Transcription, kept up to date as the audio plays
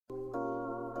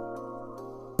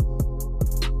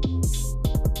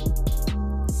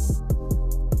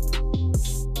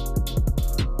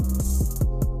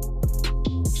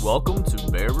Welcome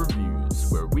to Bear Reviews,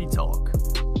 where we talk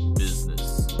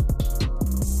business.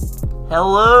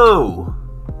 Hello,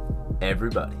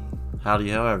 everybody.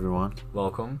 Howdy ho, everyone.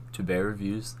 Welcome to Bear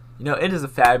Reviews. You know, it is a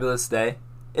fabulous day.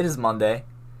 It is Monday.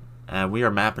 And we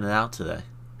are mapping it out today.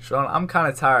 Sean, I'm kind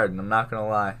of tired, and I'm not going to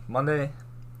lie. Monday,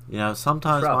 You know,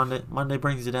 sometimes rough. Monday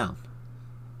brings you down.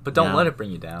 but don't Yeah. let it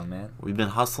bring you down, man. We've been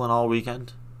hustling all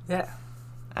weekend, Yeah.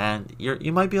 and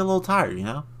you might be a little tired, you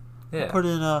know? Yeah. Put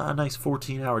in a nice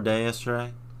 14-hour day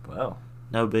yesterday. Well,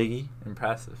 No biggie.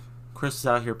 impressive. Chris is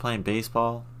out here playing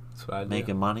baseball, That's what I do.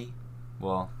 making money.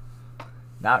 Well,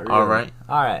 not really. All right.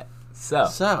 All right.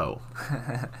 So,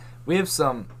 we have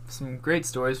some great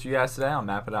stories for you guys today on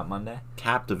Map It Out Monday.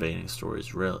 captivating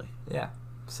stories, really. Yeah.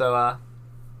 So,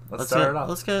 let's start it off.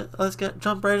 Let's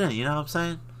jump right in, you know what I'm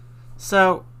saying?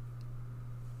 So,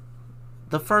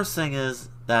 the first thing is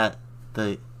that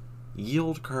the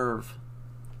yield curve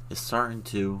is starting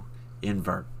to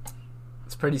invert.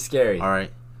 It's pretty scary. All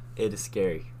right. It is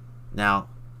scary. Now,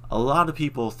 a lot of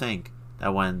people think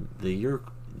that when the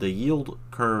yield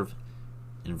curve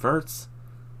inverts,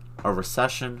 a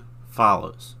recession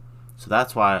follows. So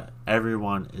that's why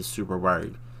everyone is super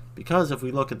worried. Because if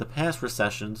we look at the past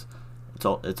recessions,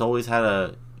 it's always had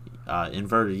a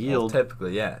inverted yield. Well,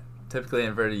 typically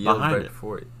inverted yield Behind right it.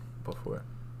 before.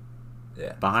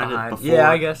 Yeah. Behind it before. Yeah,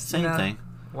 I guess Same thing.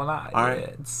 Well, not. All Yeah, right.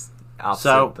 it's opposite,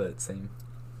 So- but same.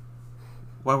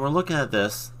 When we're looking at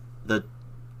this, the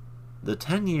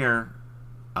 10-year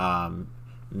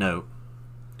note,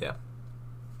 Yeah.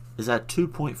 is at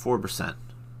 2.4%.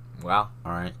 Wow.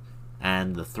 All right,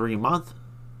 and the 3-month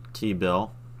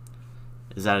T-bill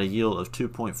is at a yield of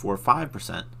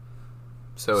 2.45%.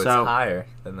 So it's So- higher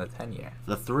than the 10-year.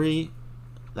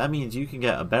 That means you can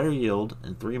get a better yield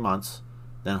in 3 months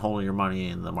than holding your money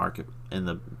in the market, in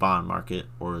the bond market,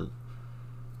 or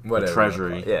Whatever.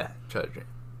 treasury. Yeah, treasury.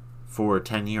 for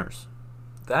 10 years.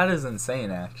 That is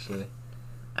insane, actually.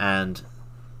 And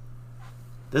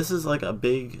this is like a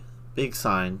big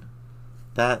sign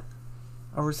that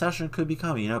a recession could be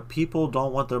coming. You know, people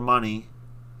don't want their money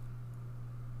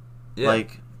Yeah. in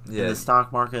the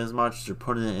stock market as much. They're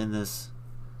putting it in this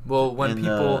Well, when in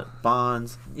people the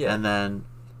bonds, Yeah. and then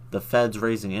the Fed's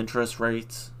raising interest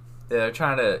rates. they're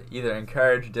trying to either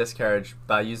encourage or discourage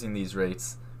by using these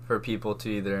rates for people to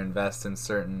either invest in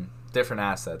certain different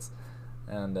assets.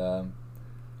 And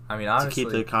I mean, honestly, to keep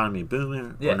the economy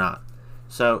booming Yeah. or not.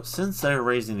 So since they're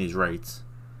raising these rates,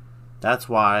 that's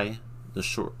why the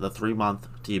 3-month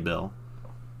T-bill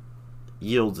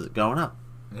yields is going up.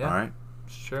 yeah, All right,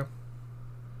 it's true.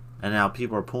 and now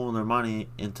people are pulling their money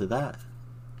into that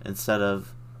instead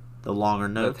of the longer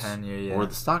notes 10-year, yeah. or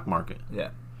the stock market. Yeah.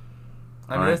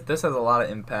 I All mean, right. this has a lot of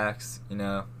impacts, you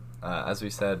know, as we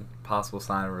said, possible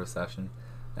sign of a recession.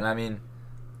 And I mean,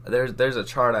 there's a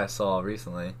chart I saw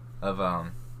recently of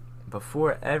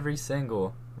before every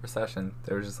single recession,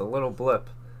 there was just a little blip,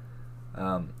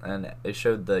 and it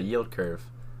showed the yield curve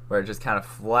where it just kind of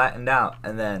flattened out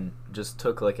and then just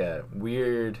took like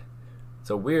it's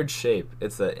a weird shape.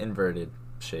 It's an inverted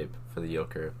shape for the yield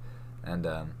curve. And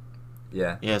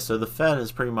yeah. Yeah, so the Fed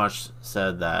has pretty much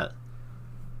said that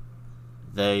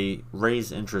they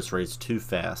raised interest rates too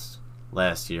fast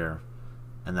last year,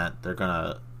 and that they're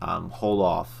gonna hold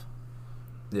off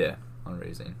Yeah,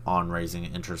 on raising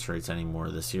interest rates anymore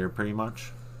this year, pretty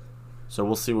much. So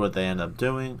we'll see what they end up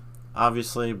doing,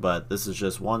 obviously, but this is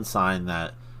just one sign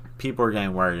that people are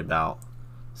getting worried about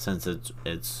since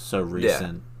it's so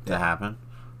recent to happen.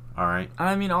 All right.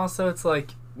 I mean, also, it's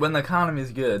like when the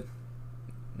economy's good,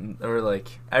 or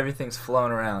like everything's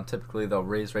flowing around, typically they'll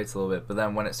raise rates a little bit, but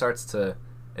then when it starts to,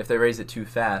 if they raise it too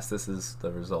fast, this is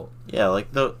the result. Yeah,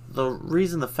 like the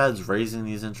reason the Fed's raising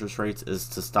these interest rates is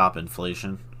to stop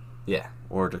inflation. Yeah.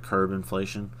 Or to curb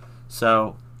inflation.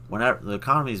 So whenever the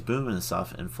economy's booming and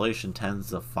stuff, inflation tends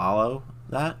to follow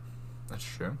that That's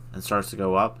true. and starts to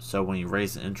go up. So when you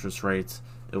raise the interest rates,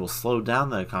 it will slow down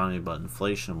the economy, but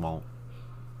inflation won't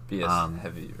Be as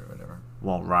heavy or whatever.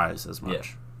 rise as much.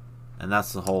 Yeah. And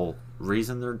that's the whole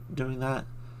reason they're doing that.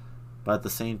 But at the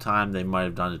same time, they might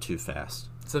have done it too fast.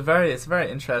 It's a very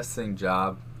interesting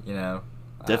job, you know.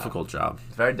 Difficult job.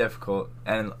 It's very difficult,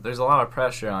 and there's a lot of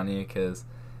pressure on you because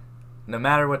no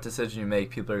matter what decision you make,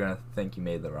 people are gonna think you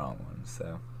made the wrong one.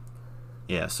 So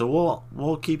Yeah, so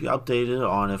we'll keep you updated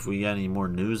on if we get any more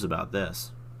news about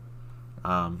this.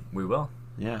 we will.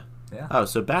 Yeah. Yeah. Oh,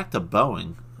 so back to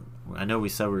Boeing. I know we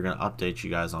said we were going to update you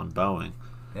guys on Boeing.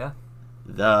 Yeah.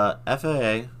 The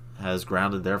FAA has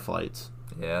grounded their flights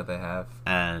Yeah, they have.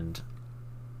 And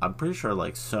I'm pretty sure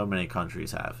like so many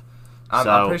countries have.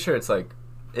 I'm pretty sure it's like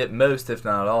at most, if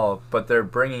not all, but they're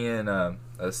bringing in a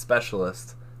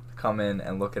specialist to come in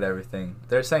and look at everything.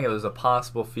 They're saying it was a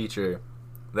possible feature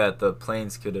that the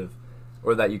planes could have,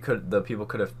 or that the people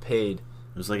could have paid.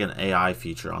 There's like an AI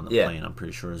feature on the plane, I'm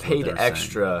pretty sure. Is paid what they're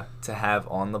extra saying. to have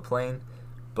on the plane,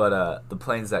 but the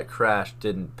planes that crashed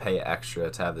didn't pay extra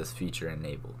to have this feature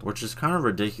enabled. Which is kind of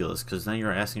ridiculous, because then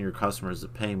you're asking your customers to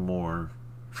pay more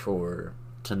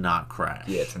to not crash.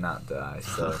 Yeah, to not die.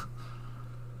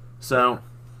 So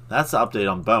that's the update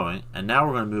on Boeing, and now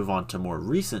we're going to move on to more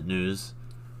recent news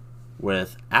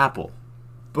with Apple.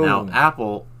 Boom. Now,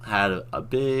 Apple had a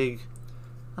big,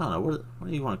 I don't know, what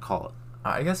do you want to call it?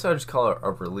 I guess I'd just call it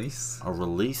a release. A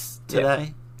release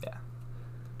today? Yeah.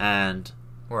 And...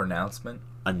 Or announcement.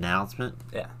 Announcement?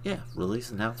 Yeah. Yeah, release,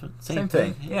 announcement. Same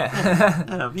thing. Yeah.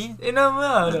 I mean...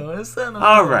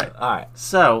 Alright.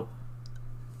 So,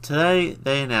 today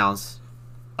they announced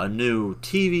a new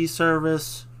TV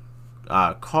service,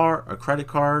 a credit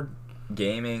card,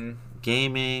 gaming,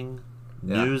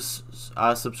 news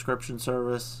subscription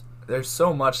service. There's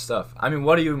so much stuff. I mean,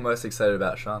 what are you most excited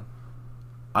about, Sean?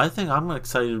 I think I'm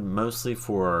excited mostly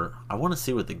for... I want to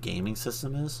see what the gaming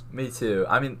system is. Me too.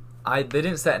 I mean, they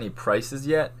didn't set any prices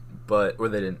yet, or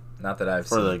they didn't. Not that I've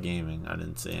seen. For the gaming, I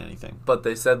didn't see anything. But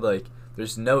they said, like,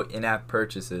 there's no in-app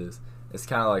purchases. It's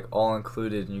kind of like all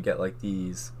included, and you get like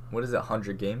these. What is it?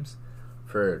 100 games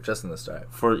for just in the start.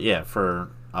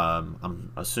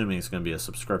 I'm assuming it's going to be a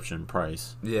subscription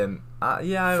price. Yeah. I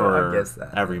guess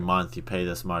that. Every month you pay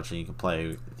this much, and you can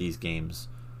play these games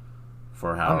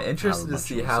for I'm interested to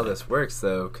see how this works,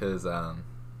 though, because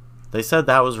they said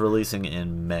that was releasing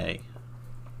in May.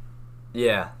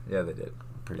 Yeah, they did.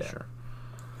 I'm pretty sure.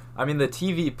 I mean, the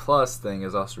TV Plus thing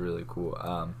is also really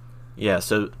cool. Yeah,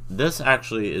 so this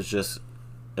actually is just...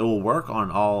 It will work on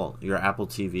all your Apple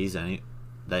TVs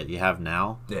that you have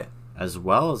now. Yeah. As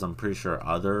well as, I'm pretty sure,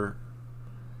 other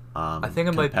I think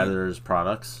it competitors'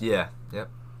 products. Yeah, yep.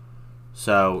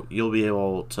 So you'll be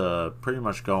able to pretty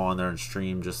much go on there and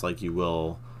stream just like you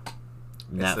will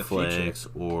Netflix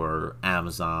or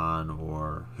Amazon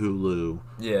or Hulu.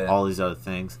 Yeah. All these other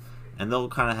things. And they'll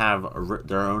kind of have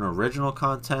their own original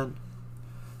content,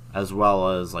 as well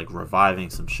as like reviving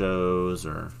some shows.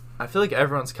 Or I feel like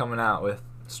everyone's coming out with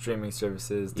streaming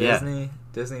services.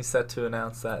 Disney's set to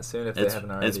announce that soon if they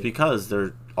haven't already. It's because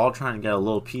they're all trying to get a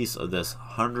little piece of this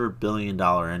 $100 billion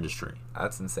industry.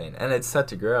 That's insane. And it's set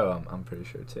to grow, I'm pretty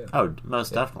sure, too. Oh,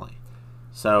 most definitely.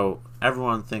 So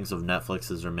everyone thinks of Netflix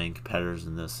as their main competitors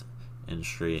in this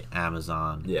industry.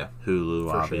 Amazon, Hulu,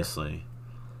 obviously.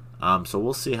 Sure. So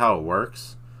we'll see how it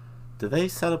works. Did they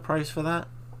set a price for that?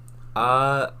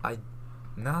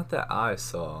 Not that I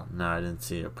saw. No, I didn't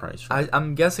see a price for that.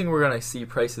 I'm guessing we're going to see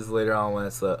prices later on when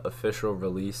it's the official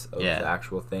release of the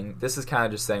actual thing. This is kind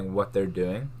of just saying what they're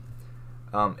doing.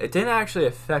 It didn't actually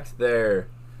affect their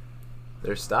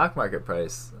stock market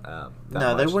price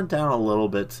No, they went down a little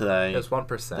bit today. It was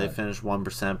 1%. They finished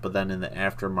 1%, but then in the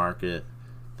aftermarket,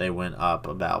 they went up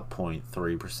about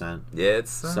 0.3%. Yeah, it's...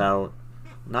 So,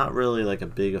 not really like a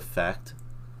big effect.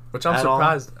 Which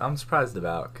I'm surprised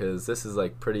about, because this is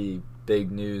like pretty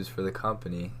big news for the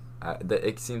company.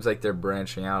 It seems like they're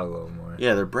branching out a little more.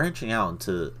 Yeah, they're branching out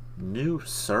into new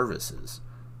services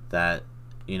that,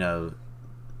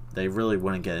 they really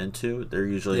wouldn't get into. They're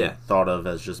usually thought of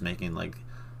as just making like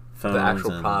phones the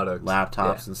actual and product.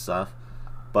 Laptops and stuff.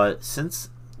 But since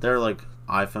their like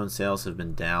iPhone sales have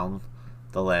been down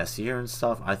the last year and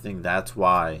stuff, I think that's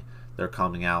why they're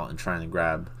coming out and trying to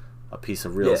grab a piece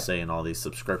of real estate in all these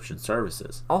subscription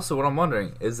services. Also, what I'm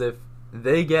wondering is if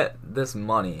they get this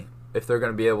money, if they're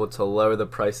going to be able to lower the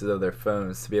prices of their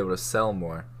phones to be able to sell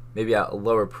more, maybe at a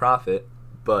lower profit,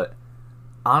 but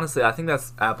honestly, I think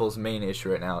that's Apple's main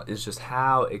issue right now, is just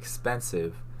how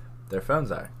expensive their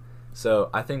phones are. So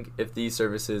I think if these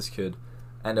services could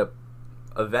end up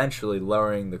eventually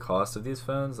lowering the cost of these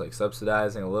phones, like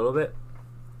subsidizing a little bit,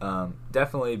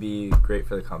 definitely be great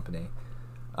for the company.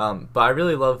 But I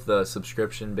really love the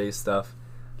subscription-based stuff.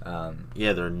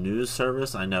 Their news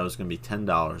service, I know, is going to be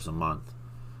 $10 a month.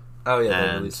 Oh, yeah,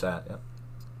 they released that, yeah.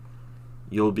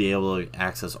 You'll be able to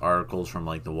access articles from,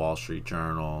 like, the Wall Street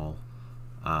Journal.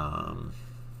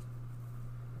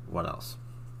 What else?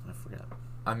 I forgot.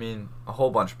 I mean, a whole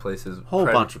bunch of places.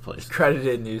 Bunch of places.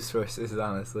 Credited news sources,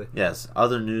 honestly. Yes,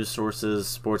 other news sources,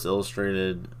 Sports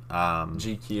Illustrated,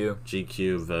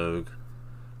 GQ, Vogue,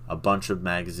 a bunch of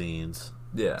magazines.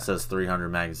 Yeah. It says 300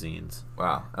 magazines.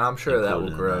 Wow. And I'm sure that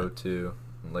will grow, too,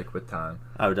 like, with time.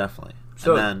 Oh, definitely.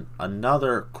 So, and then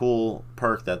another cool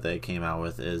perk that they came out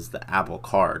with is the Apple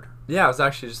Card. Yeah, I was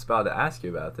actually just about to ask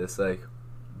you about this. Like,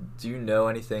 do you know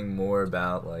anything more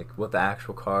about like what the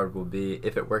actual card will be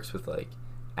if it works with like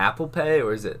Apple Pay,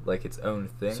 or is it like its own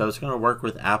thing? So it's going to work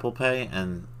with Apple Pay,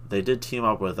 and they did team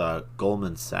up with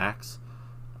Goldman Sachs,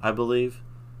 I believe,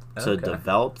 to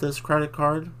develop this credit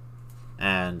card,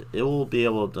 and it will be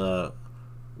able to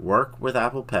work with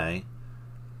Apple Pay,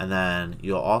 and then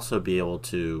you'll also be able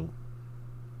to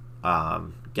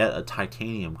get a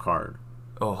titanium card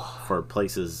for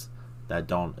places that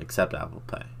don't accept Apple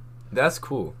Pay. That's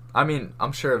cool. I mean,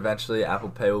 I'm sure eventually Apple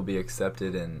Pay will be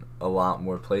accepted in a lot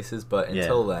more places, but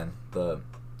until then, the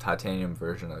titanium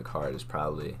version of the card is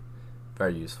probably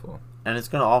very useful. And it's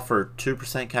going to offer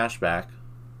 2% cash back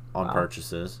on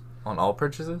purchases. On all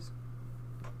purchases?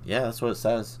 Yeah, that's what it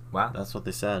says. Wow. That's what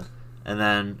they said. And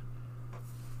then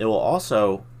it will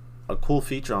also, a cool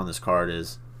feature on this card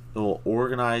is it will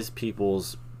organize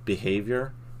people's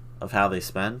behavior of how they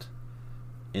spend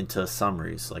into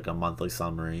summaries, like a monthly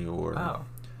summary or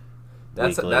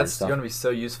that's weekly going to be so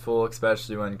useful,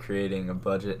 especially when creating a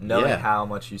budget, knowing how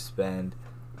much you spend,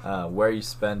 where you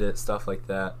spend it, stuff like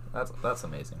that. That's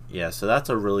amazing. Yeah, so that's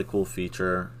a really cool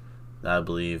feature that I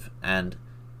believe. And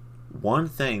one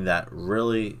thing that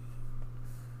really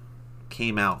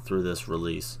came out through this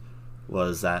release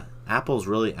was that Apple's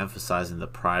really emphasizing the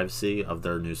privacy of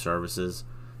their new services,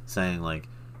 saying like,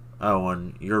 oh,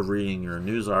 when you're reading your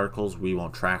news articles, we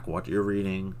won't track what you're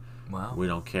reading. Wow. We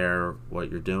don't care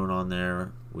what you're doing on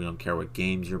there. We don't care what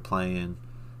games you're playing.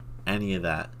 Any of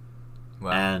that.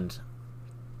 Wow. And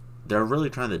they're really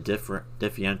trying to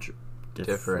differentiate.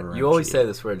 You always say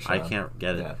this word, Sean. I can't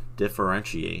get it.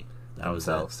 Differentiate. That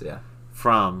themselves, was it.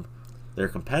 From their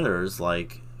competitors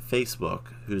like Facebook,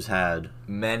 who's had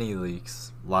many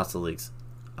leaks. Lots of leaks.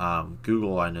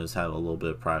 Google, I know, has had a little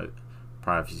bit of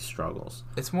privacy struggles.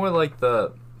 It's more like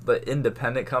the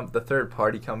independent the third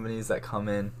party companies that come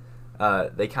in,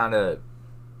 they kind of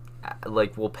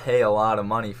like will pay a lot of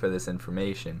money for this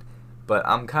information, but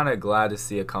I'm kind of glad to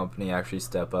see a company actually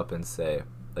step up and say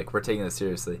like, we're taking this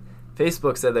seriously.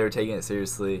 Facebook said they were taking it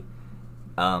seriously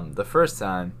the first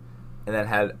time, and then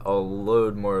had a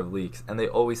load more of leaks, and they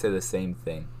always say the same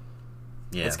thing.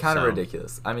 Yeah, it's kind of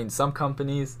ridiculous. I mean, some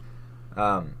companies,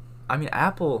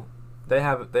 Apple,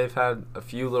 they've had a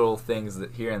few little things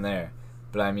that here and there,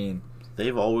 but I mean,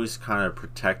 they've always kind of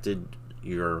protected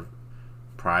your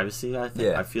privacy, I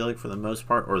think. I feel like for the most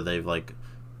part, or they've like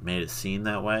made it seem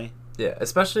that way. Yeah,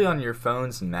 especially on your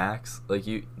phones and Macs. Like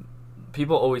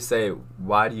people always say,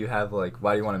 why do you want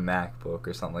a MacBook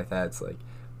or something like that? It's like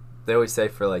they always say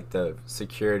for like the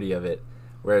security of it,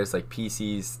 whereas like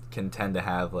PCs can tend to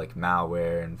have like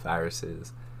malware and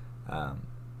viruses.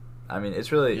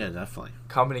 It's really definitely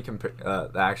company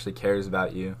that actually cares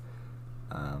about you.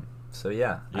 So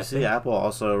yeah, I see Apple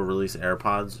also released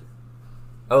AirPods.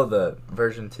 Oh, the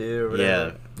version 2 or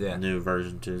whatever. Yeah, new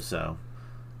version 2. So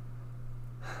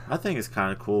I think it's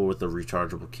kind of cool with the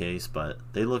rechargeable case, but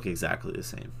they look exactly the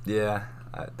same. Yeah,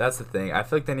 that's the thing. I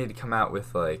feel like they need to come out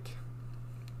with like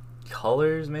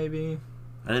colors, maybe.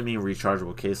 I didn't mean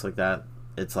rechargeable case like that.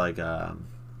 It's like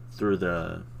through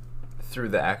the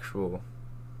actual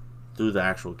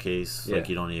case. Like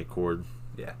you don't need a cord.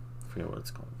 Yeah, I forget what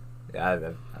it's called. Yeah,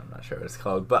 I'm not sure what it's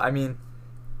called, but I mean,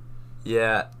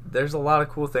 yeah, there's a lot of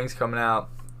cool things coming out.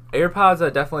 AirPods, I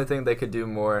definitely think they could do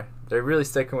more. They're really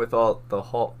sticking with all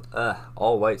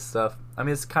white stuff. I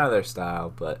mean, it's kind of their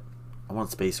style, but I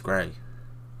want space gray.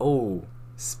 Oh,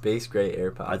 space gray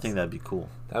AirPods. I think that'd be cool.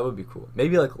 That would be cool.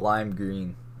 Maybe like lime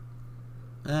green.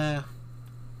 All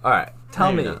right,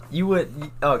 tell me,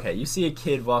 you see a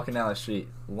kid walking down the street,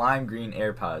 lime green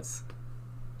AirPods.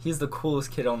 He's the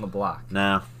coolest kid on the block.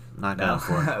 No, not going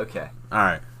for it. Okay. All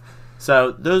right.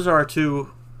 So those are our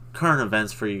 2 current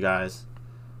events for you guys.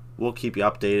 We'll keep you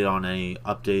updated on any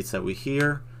updates that we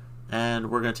hear, and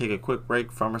we're going to take a quick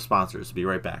break from our sponsors. Be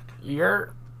right back.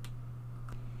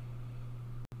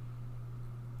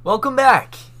 Welcome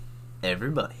back,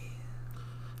 everybody.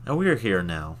 And we are here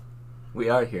now. We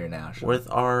are here now, Sean. With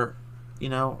our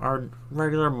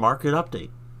regular market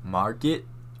update. Market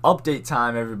update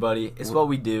time, everybody. It's what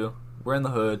we do. We're in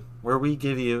the hood. Where we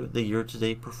give you the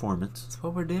year-to-date performance. That's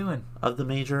what we're doing. Of the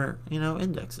major,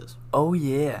 indexes. Oh,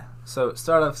 yeah. So,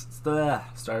 start us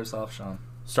off, Sean.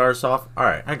 Start us off? All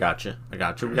right, I got you. We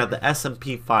got the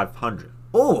S&P 500.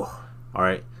 Oh! All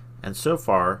right. And so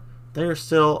far, they're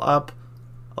still up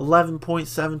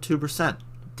 11.72%.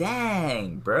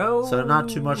 Dang, bro. So, not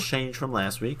too much change from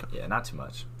last week. Yeah, not too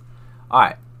much. All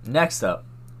right. Next up,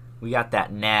 we got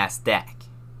that NASDAQ.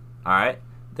 All right.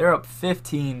 They're up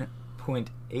 0.18%.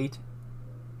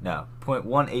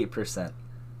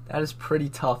 That is pretty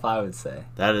tough, I would say.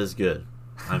 That is good.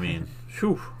 I mean,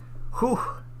 whew. Whew.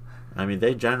 I mean,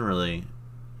 they generally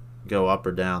go up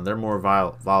or down. They're more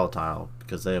volatile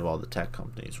because they have all the tech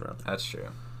companies around. That's true.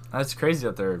 That's crazy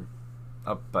that they're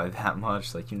up by that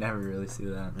much. Like, you never really see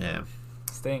that. Yeah.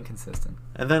 Staying consistent.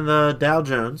 And then the Dow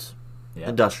Jones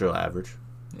Industrial Average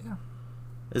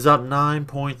is up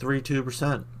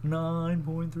 9.32%.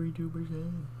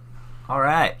 9.32%. All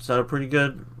right. So pretty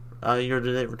good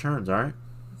year-to-date returns, all right?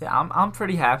 Yeah, I'm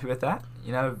pretty happy with that.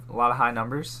 You know, a lot of high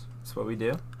numbers. That's what we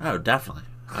do. Oh, definitely.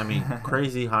 I mean,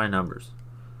 crazy high numbers.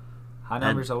 High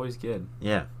numbers always good.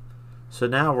 Yeah. So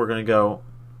now we're going to go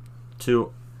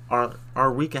to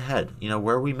our week ahead, you know,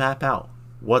 where we map out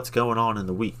what's going on in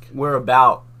the week. We're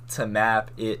about to map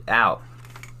it out.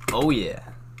 Oh, yeah.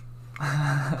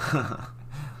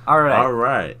 All right. All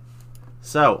right.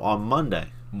 So, on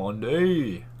Monday.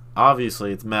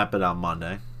 Obviously, it's Map It Out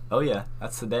Monday. Oh, yeah.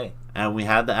 That's the day. And we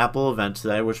had the Apple event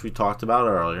today, which we talked about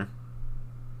earlier.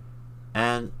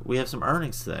 And we have some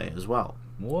earnings today as well.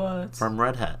 What? From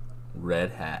Red Hat.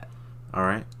 Red Hat. All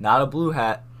right. Not a blue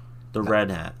hat. The Red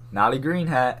Hat. Not a green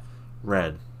hat.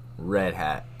 Red. Red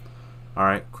Hat. All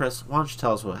right. Chris, why don't you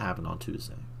tell us what happened on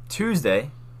Tuesday?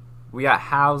 Tuesday, we got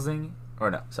housing.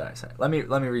 Or no, sorry. Let me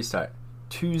restart.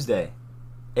 Tuesday,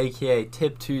 a.k.a.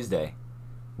 Tip Tuesday,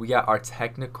 we got our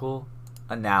technical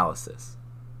analysis.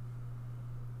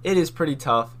 It is pretty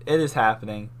tough. It is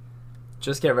happening.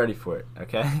 Just get ready for it,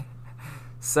 okay?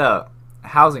 So,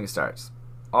 housing starts.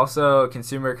 Also,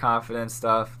 consumer confidence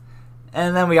stuff.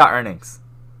 And then we got earnings.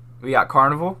 We got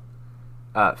Carnival,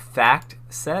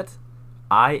 FactSet,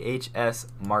 IHS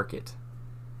Market.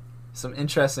 Some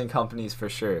interesting companies for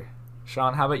sure.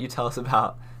 Sean, how about you tell us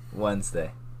about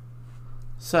Wednesday?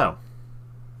 So,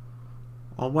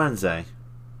 on Wednesday,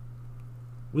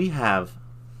 we have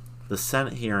the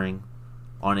Senate hearing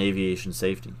on aviation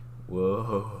safety.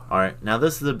 Whoa. All right. Now,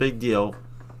 this is a big deal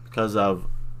because of,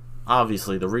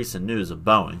 obviously, the recent news of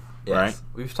Boeing, yes. right?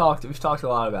 We've talked a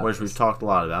lot about Which this. we've talked a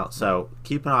lot about. So,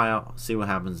 keep an eye out, see what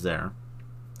happens there.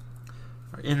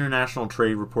 Our international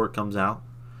trade report comes out.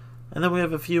 And then we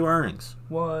have a few earnings.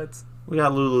 What? We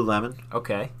got Lululemon.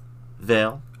 Okay.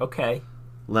 Vail. Okay.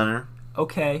 Leonard.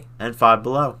 Okay. And Five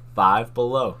Below. Five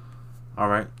Below. All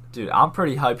right. Dude, I'm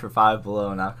pretty hyped for Five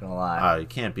Below, not gonna lie. You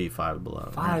can't beat Five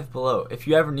Below. Five Below. If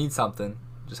you ever need something,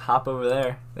 just hop over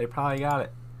there. They probably got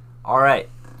it. All right.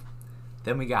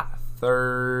 Then we got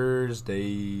Thursday.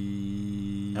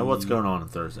 And what's going on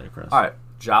Thursday, Chris? All right.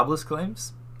 Jobless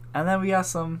claims. And then we got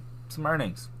some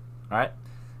earnings. All right.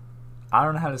 I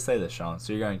don't know how to say this, Sean,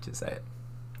 so you're going to say it.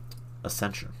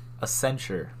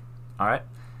 Accenture. All right.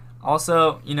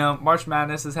 Also, you know, March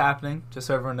Madness is happening, just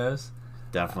so everyone knows.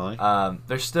 Definitely.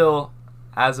 There's still,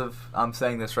 as of I'm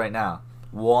saying this right now,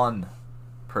 one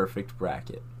perfect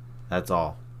bracket. That's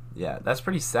all. Yeah, that's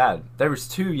pretty sad. There was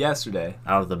two yesterday.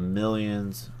 Out of the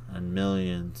millions and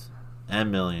millions and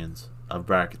millions of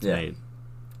brackets made.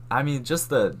 I mean, just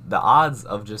the odds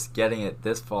of just getting it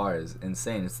this far is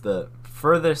insane. It's the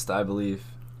furthest, I believe,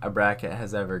 a bracket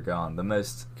has ever gone. The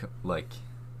most,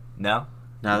 no?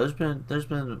 Now, there's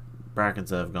been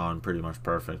brackets that have gone pretty much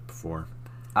perfect before.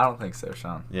 I don't think so,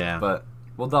 Sean. Yeah. But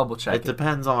we'll double check it. It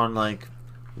depends on,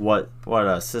 what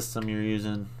system you're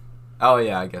using. Oh,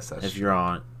 yeah, I guess that's If true.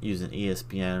 you're using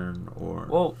ESPN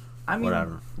or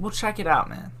whatever. We'll check it out,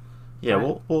 man. Yeah,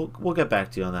 right? we'll get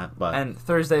back to you on that. And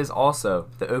Thursday is also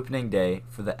the opening day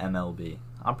for the MLB.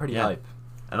 I'm pretty hype.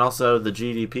 And also the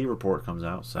GDP report comes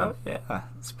out. So. Oh, yeah.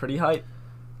 It's pretty hype.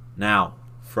 Now,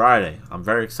 Friday, I'm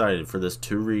very excited for this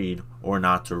to read or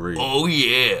not to read. Oh,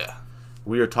 yeah.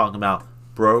 We are talking about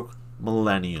Broke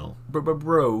Millennial.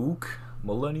 Broke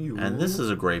Millennial. And this is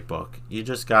a great book. You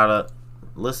just gotta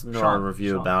listen to our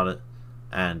review about it,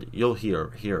 and you'll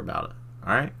hear about it.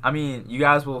 All right? I mean, you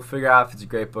guys will figure out if it's a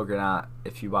great book or not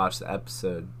if you watch the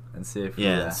episode and see if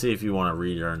and see if you want to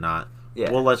read it or not. Yeah.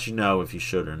 We'll let you know if you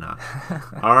should or not.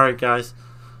 All right, guys.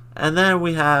 And then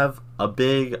we have a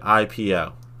big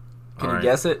IPO. Can you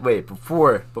guess it? Wait,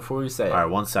 before we say it. All right,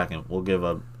 1 second. We'll give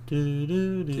a.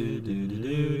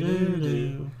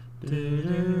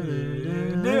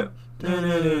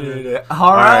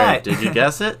 All right. Did you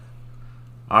guess it?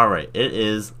 All right. It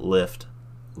is Lyft.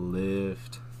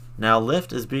 Now,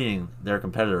 Lyft is beating their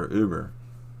competitor Uber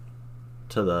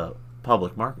to the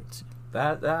public markets.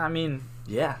 That I mean,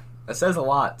 yeah, that says a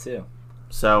lot too.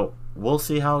 So we'll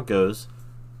see how it goes.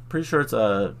 Pretty sure it's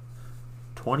a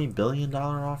 $20 billion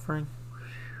offering.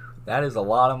 That is a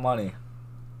lot of money.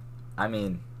 I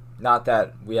mean, not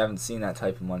that we haven't seen that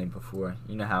type of money before.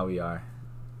 You know how we are.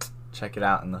 Check it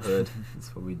out in the hood.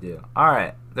 That's what we do. All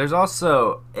right. There's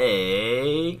also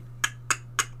a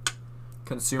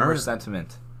consumer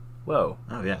sentiment. Whoa.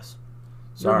 Oh, yes.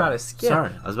 You're about to skip.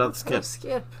 Sorry, I was about to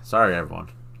skip. Sorry, everyone.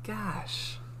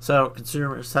 Gosh. So,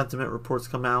 consumer sentiment reports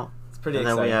come out. It's pretty and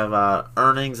exciting. then we have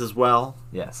earnings as well.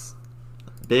 Yes.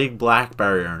 Big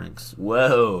BlackBerry earnings.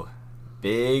 Whoa.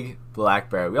 Big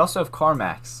BlackBerry. We also have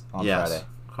CarMax on Friday.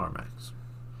 CarMax.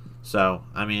 So,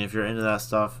 I mean, if you're into that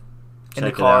stuff, check into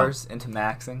it cars, out. into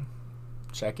maxing,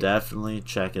 check it. Definitely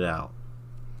check it out.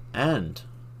 And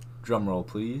drum roll,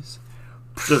 please.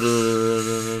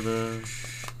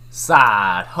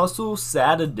 Side Hustle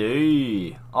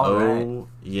Saturday. All right.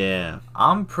 Yeah.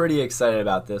 I'm pretty excited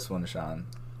about this one, Sean.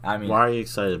 I mean, why are you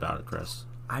excited about it, Chris?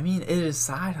 I mean, it is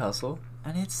Side Hustle,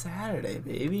 and it's Saturday,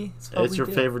 baby. It's your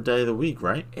favorite day of the week,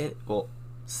 right?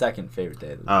 Second favorite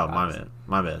day of the week. Oh, my bad.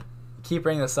 My bad. Keep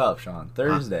bringing this up, Sean.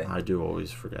 Thursday. I do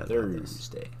always forget.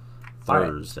 Thursday.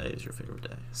 Thursday is your favorite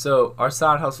day. So, our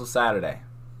Side Hustle Saturday,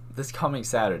 this coming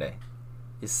Saturday,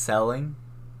 is selling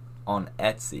on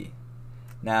Etsy.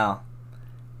 Now,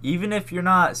 even if you're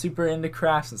not super into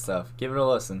crafts and stuff, give it a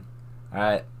listen.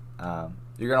 Alright?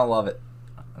 You're going to love it.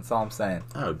 That's all I'm saying.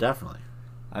 Oh, definitely.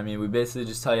 I mean, we basically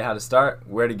just tell you how to start,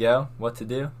 where to go, what to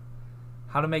do,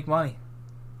 how to make money.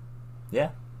 Yeah.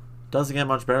 Doesn't get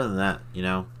much better than that,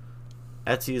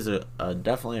 Etsy is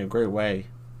definitely a great way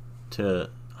to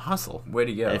hustle. Way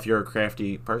to go. If you're a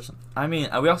crafty person. I mean,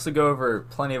 we also go over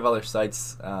plenty of other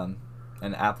sites and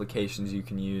applications you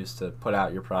can use to put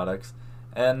out your products.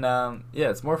 And,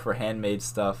 it's more for handmade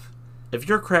stuff. If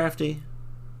you're crafty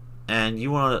and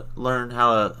you want to learn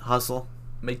how to hustle,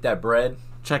 make that bread,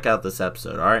 check out this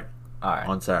episode, all right? All right.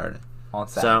 On Saturday.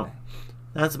 So,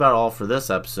 that's about all for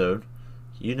this episode.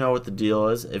 You know what the deal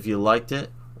is. If you liked it,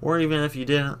 or even if you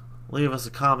didn't, leave us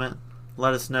a comment.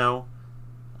 Let us know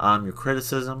your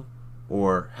criticism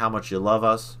or how much you love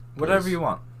us. Whatever you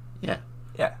want. Yeah.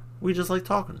 Yeah. We just like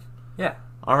talking. Yeah.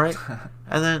 All right?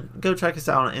 And then go check us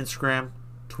out on Instagram,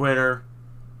 Twitter,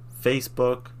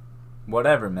 Facebook.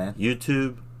 Whatever, man.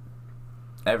 YouTube.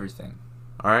 Everything.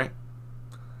 All right?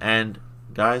 And,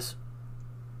 guys,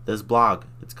 this blog,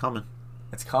 it's coming.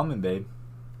 It's coming, babe.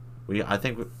 I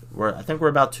think we're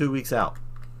about 2 weeks out.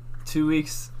 2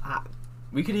 weeks.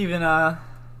 We could even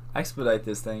expedite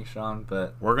this thing, Sean,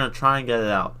 but we're gonna try and get it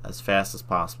out as fast as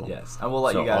possible. Yes, and we'll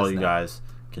let you guys know. So all you guys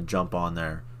can jump on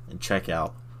there and check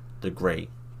out the great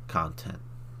content.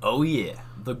 Oh yeah,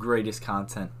 the greatest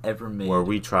content ever made. Where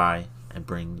we try and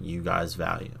bring you guys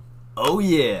value. Oh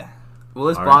yeah. Well,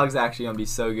 this blog's actually gonna be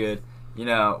so good.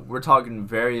 We're talking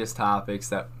various topics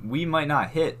that we might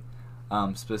not hit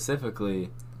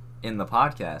specifically in the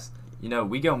podcast.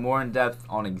 We go more in depth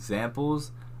on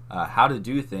examples, how to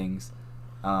do things.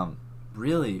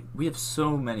 Really, we have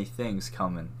so many things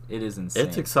coming. It is insane.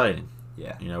 It's exciting.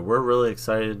 Yeah. We're really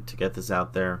excited to get this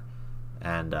out there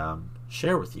and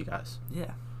share with you guys.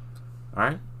 Yeah. All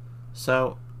right.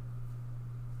 So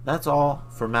that's all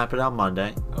for Map It Out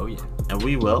Monday. Oh yeah. And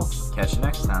we will catch you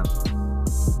next time.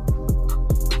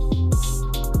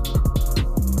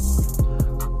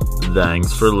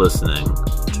 Thanks for listening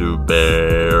to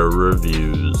Bear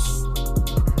Reviews.